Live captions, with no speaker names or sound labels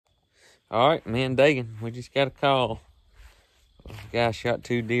All right, me and Dagan, we just got a call. A guy shot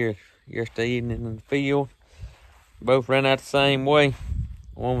 2 deer yesterday evening in the field. Both ran out the same way.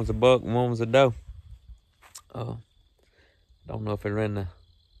 One was a buck and one was a doe. Don't know if it ran the...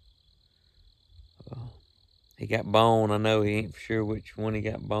 he got bone. I know he ain't for sure which one he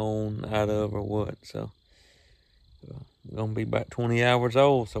got bone out of or what. So, gonna be about 20 hours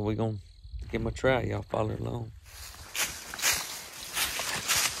old. So we gonna give him a try. Y'all follow along.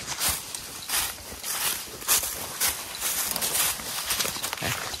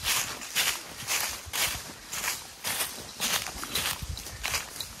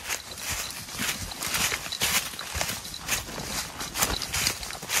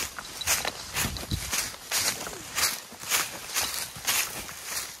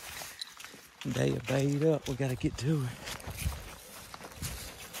 They are bait up. We gotta get to it.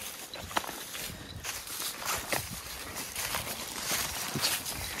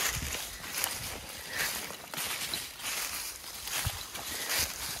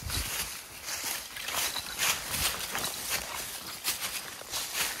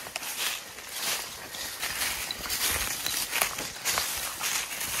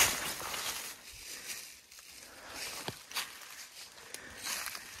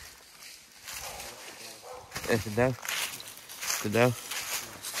 That's the doe. The doe.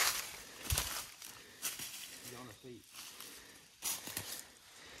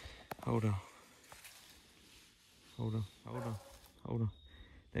 Hold on. Hold on. Hold on. Hold on.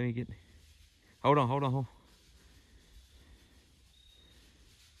 Let me get. Hold on. Hold on. Hold on.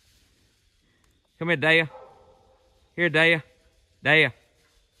 Come here, Daya. Here, Daya. Daya.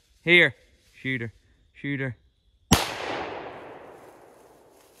 Here. Shoot her. Shoot her.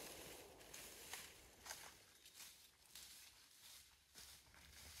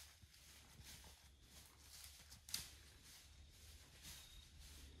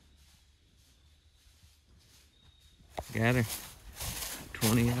 Got her.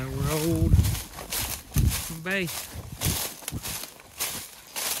 20-hour-old bay.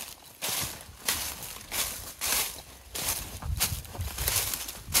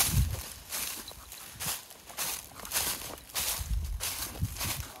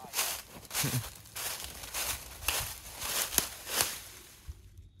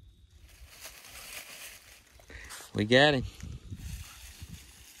 We got him.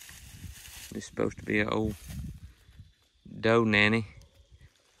 This is supposed to be an old doe nanny.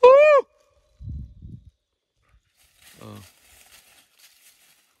 Woo!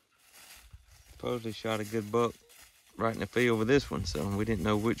 Supposedly shot a good buck right in the field with this one, so we didn't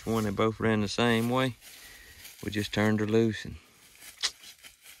know which one. They both ran the same way. We just turned her loose and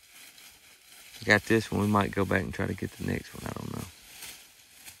got this one. We might go back and try to get the next one. I don't know.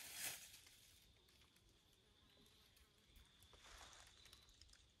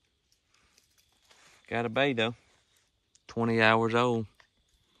 Got a bay though. 20 hours old.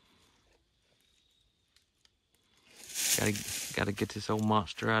 Gotta get this old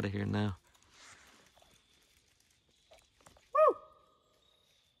monster out of here now. Woo!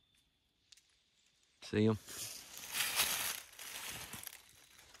 See him?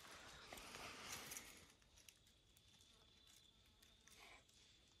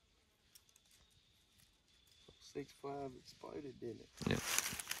 $6.5 exploded, didn't it? Yep.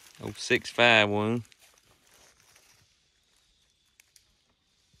 Old 6.5 one.